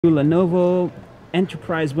Lenovo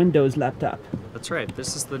Enterprise Windows laptop. That's right.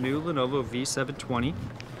 This is the new Lenovo V720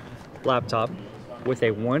 laptop with a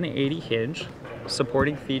 180 hinge,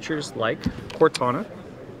 supporting features like Cortana.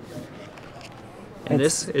 And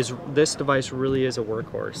this device really is a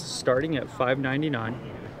workhorse. Starting at $599,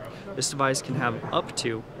 this device can have up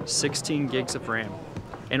to 16 gigs of RAM,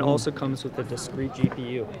 and also comes with a discrete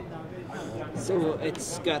GPU. So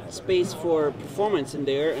it's got space for performance in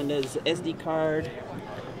there, and there's SD card.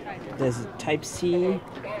 There's Type-C.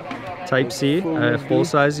 Type-C, a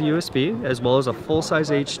full-size USB, as well as a full-size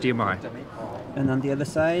HDMI. And on the other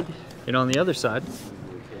side? And on the other side,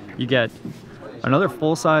 you get another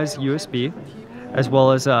full-size USB, as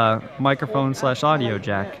well as a microphone/audio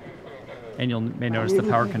jack. And you may notice the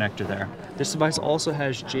power connector there. This device also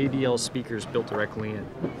has JBL speakers built directly in.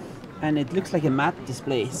 And it looks like a matte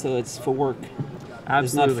display, so it's for work.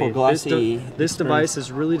 Absolutely. It's not for glossy. This device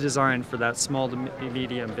is really designed for that small to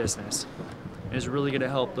medium business. It's really going to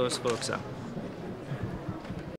help those folks out.